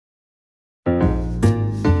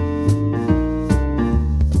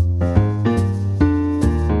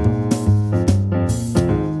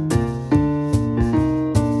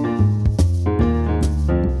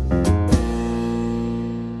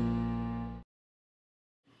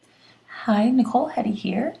Hi, Nichole Heady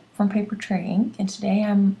here from Paper Tray Ink, and today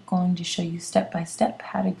I'm going to show you step by step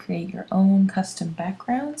how to create your own custom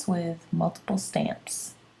backgrounds with multiple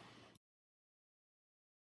stamps.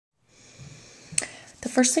 The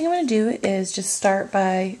first thing I'm going to do is just start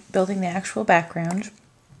by building the actual background.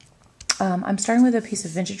 I'm starting with a piece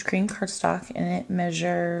of vintage green cardstock, and it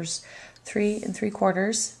measures 3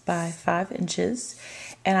 3/4 by 5 inches.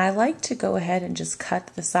 And I like to go ahead and just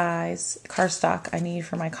cut the size cardstock I need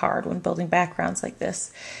for my card when building backgrounds like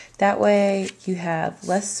this. That way you have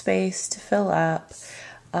less space to fill up,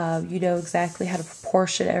 you know exactly how to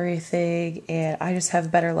proportion everything, and I just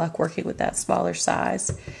have better luck working with that smaller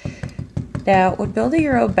size. Now, when building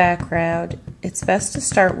your own background, it's best to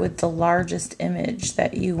start with the largest image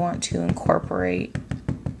that you want to incorporate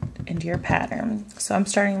into your pattern. So I'm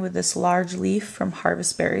starting with this large leaf from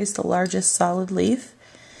Harvest Berries, the largest solid leaf.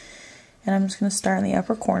 And I'm just going to start in the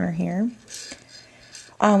upper corner here.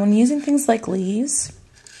 When using things like leaves,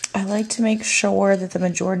 I like to make sure that the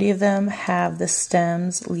majority of them have the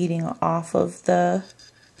stems leading off of the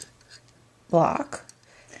block.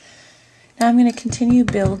 Now I'm going to continue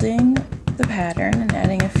building the pattern and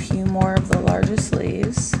adding a few more of the largest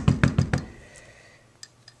leaves. I'm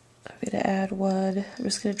going to add one. I'm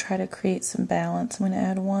just going to try to create some balance. I'm going to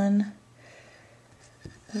add one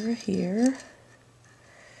over here,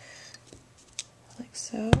 like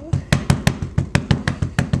so.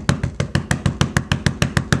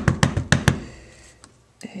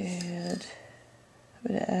 And I'm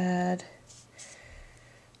going to add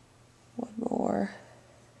one more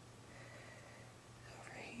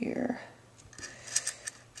over here,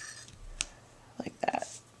 like that.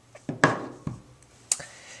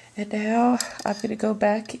 And now I'm going to go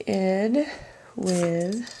back in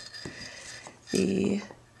with the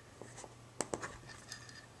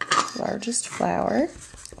largest flower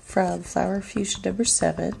from Flower Fusion number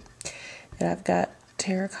 7, and I've got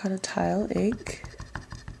terracotta tile ink.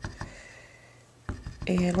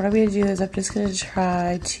 And what I'm going to do is I'm just going to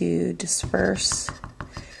try to disperse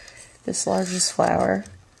this largest flower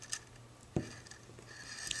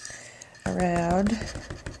around,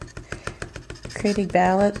 creating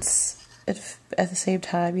balance at the same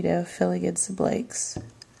time, you know, filling in some blanks.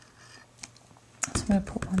 So I'm going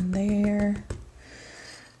to put one there,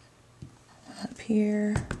 one up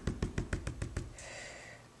here,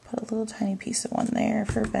 put a little tiny piece of one there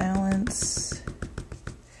for balance,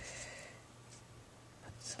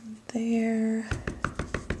 put some there,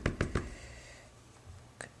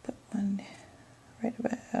 could put one right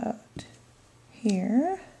about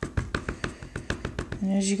here.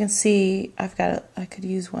 And as you can see, I could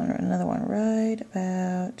use another one right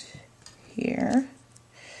about here.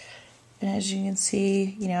 And as you can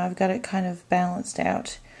see, you know, I've got it kind of balanced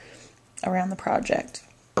out around the project.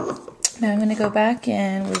 Now I'm going to go back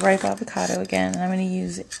in with ripe avocado again, and I'm going to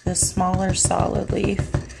use the smaller solid leaf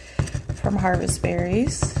from Harvest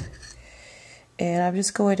Berries. And I'm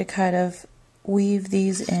just going to kind of weave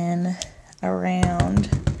these in around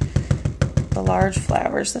the large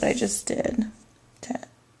flowers that I just did to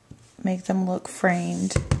make them look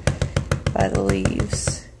framed by the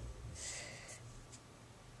leaves.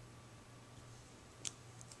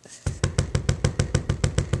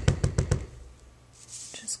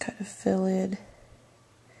 Just kind of fill in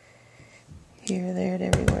here, there, and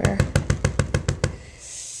everywhere.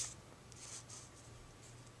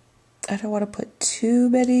 I don't want to put too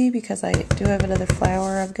many because I do have another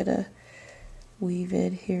flower I'm going to weave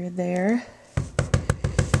in here and there.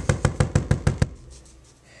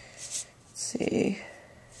 Let's see.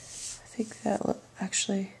 I think that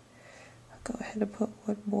actually, I'll go ahead and put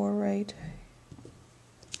one more right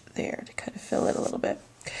there to kind of fill it a little bit.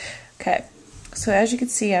 Okay, so as you can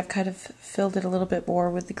see, I've kind of filled it a little bit more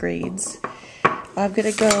with the greens. I'm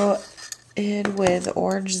going to go in with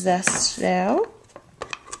orange zest now.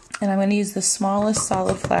 And I'm going to use the smallest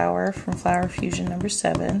solid flower from Flower Fusion number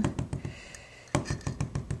 7.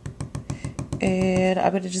 And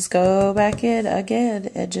I'm going to just go back in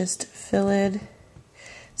again and just fill in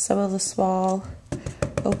some of the small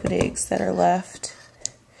openings that are left.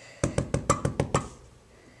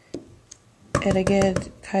 And again,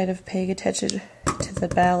 kind of paying attention to the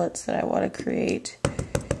balance that I want to create.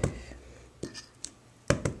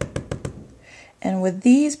 And with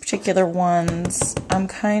these particular ones, I'm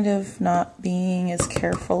kind of not being as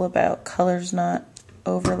careful about colors not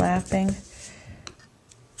overlapping.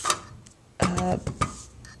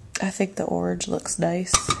 I think the orange looks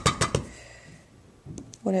nice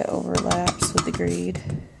when it overlaps with the green.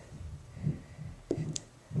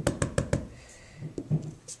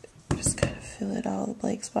 Just kind of fill in all the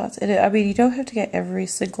blank spots. And I mean, you don't have to get every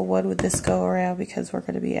single one with this go around because we're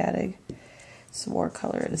going to be adding some more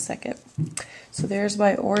color in a second. So there's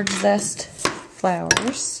my orange zest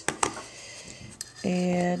flowers.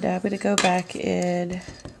 And now I'm going to go back in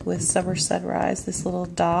with Summer Sunrise, this little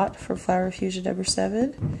dot from Flower Fusion number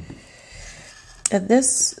 7. And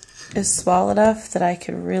this is small enough that I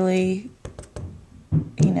can really,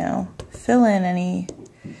 you know, fill in any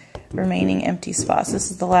remaining empty spots.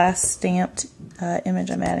 This is the last stamped image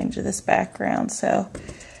I'm adding to this background, so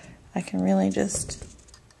I can really just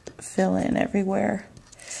fill in everywhere.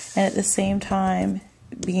 And at the same time,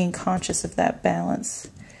 being conscious of that balance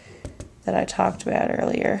that I talked about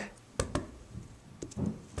earlier.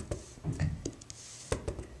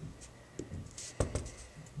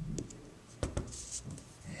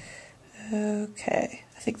 Okay,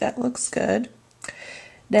 I think that looks good.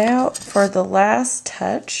 Now for the last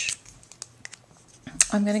touch,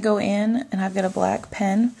 I'm going to go in and I've got a black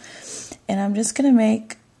pen and I'm just going to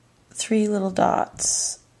make 3 little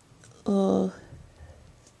dots, little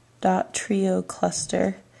dot trio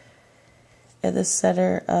cluster at the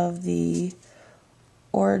center of the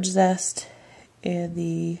orange zest and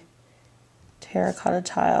the terracotta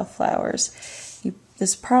tile flowers.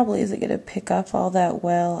 This probably isn't going to pick up all that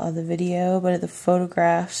well on the video, but in the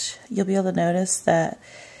photographs you'll be able to notice that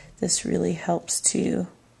this really helps to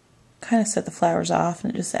kind of set the flowers off,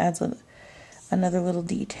 and it just adds another little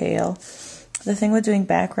detail. The thing with doing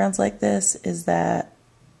backgrounds like this is that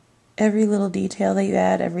every little detail that you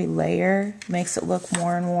add, every layer, makes it look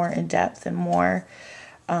more and more in depth and more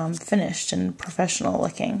finished and professional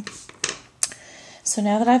looking. So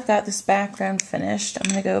now that I've got this background finished, I'm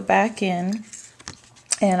going to go back in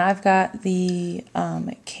and I've got the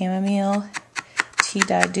Chamomile Tea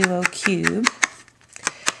Dye Duo Cube,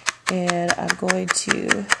 and I'm going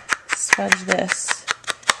to smudge this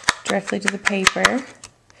directly to the paper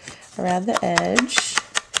around the edge.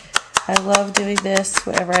 I love doing this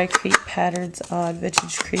whenever I create patterns on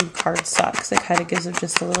vintage cream cardstock because it kind of gives them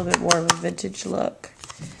just a little bit more of a vintage look.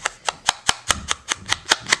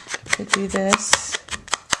 I'm going to do this.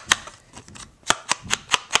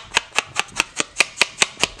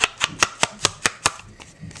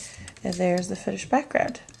 And there's the finished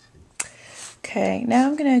background. Okay, now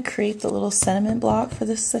I'm going to create the little sentiment block for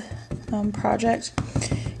this project.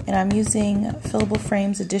 And I'm using Fillable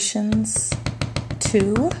Frames Editions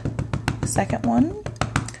 2, the second one.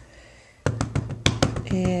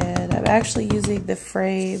 And I'm actually using the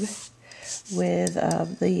frame with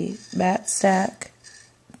the Matte Stack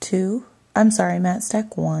 2. I'm sorry, Matte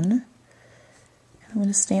Stack 1. And I'm going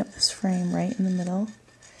to stamp this frame right in the middle.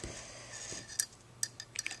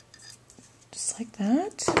 Like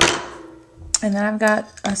that. And then I've got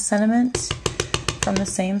a sentiment from the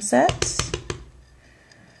same set.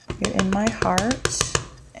 You're in my heart,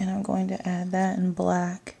 and I'm going to add that in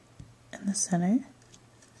black in the center.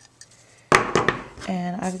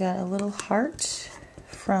 And I've got a little heart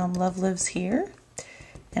from Love Lives Here,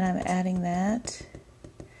 and I'm adding that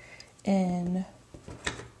in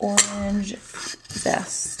orange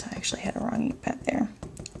zest. I actually had a wrong ink pad there.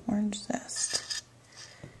 Orange zest.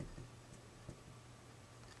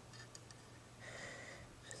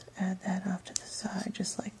 Add that off to the side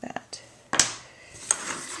just like that.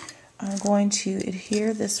 I'm going to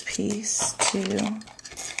adhere this piece to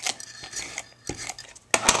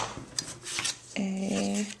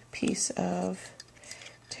a piece of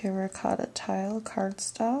terracotta tile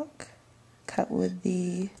cardstock cut with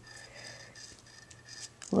the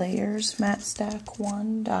Layers Matte Stack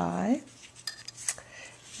 1 die.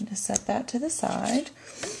 I'm going to set that to the side.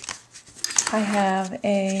 I have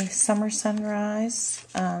a Summer Sunrise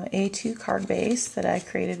A2 card base that I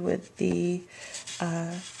created with the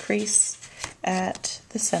crease at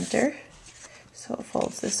the center. So it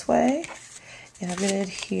folds this way. And I'm going to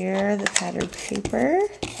adhere the patterned paper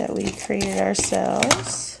that we created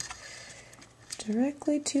ourselves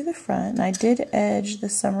directly to the front. And I did edge the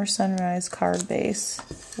Summer Sunrise card base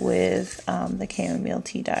with the chamomile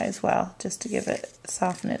tea dye as well, just to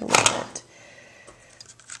soften it a little bit.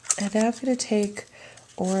 And now I'm going to take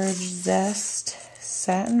orange zest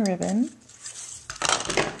satin ribbon,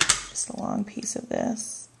 just a long piece of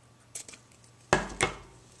this,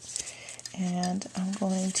 and I'm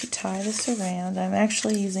going to tie this around. I'm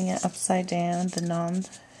actually using it upside down, the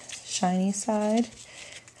non-shiny side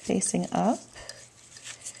facing up.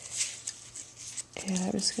 And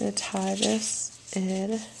I'm just going to tie this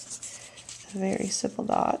in a very simple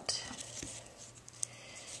knot.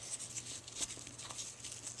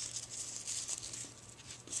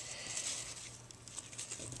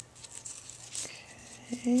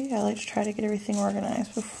 Okay, I like to try to get everything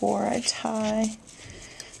organized before I tie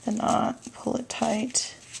the knot, pull it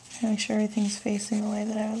tight, and make sure everything's facing the way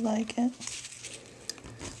that I would like it.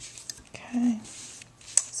 Okay,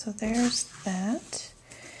 so there's that.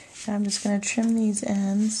 And I'm just going to trim these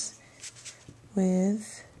ends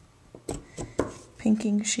with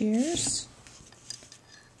pinking shears.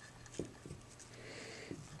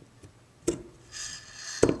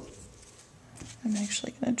 I'm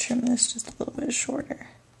actually going to trim this just a little bit shorter.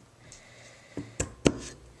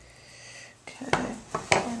 Okay,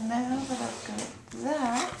 and now that I've got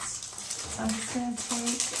that, I'm just going to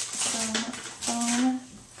take some foam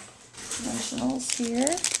dimensionals here,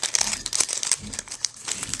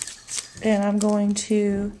 and I'm going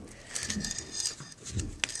to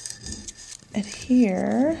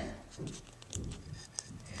adhere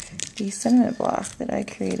the sentiment block that I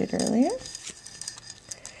created earlier.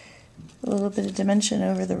 A little bit of dimension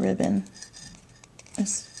over the ribbon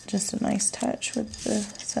is just a nice touch with the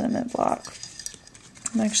sentiment block.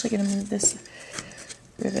 I'm actually going to move this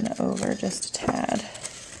ribbon over just a tad.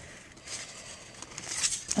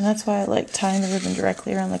 And that's why I like tying the ribbon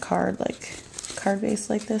directly around the card, like card base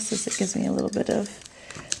like this, is it gives me a little bit of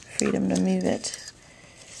freedom to move it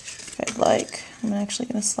if I'd like. I'm actually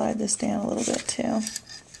going to slide this down a little bit too.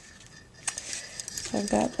 So I've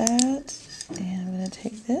got that, and I'm going to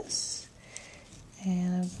take this,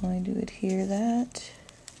 and I'm going to adhere that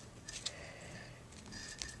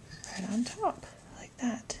right on top, like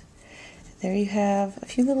that. There you have a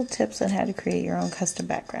few little tips on how to create your own custom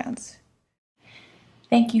backgrounds.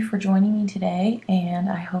 Thank you for joining me today, and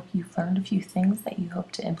I hope you've learned a few things that you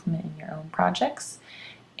hope to implement in your own projects.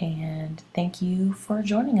 And thank you for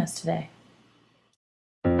joining us today.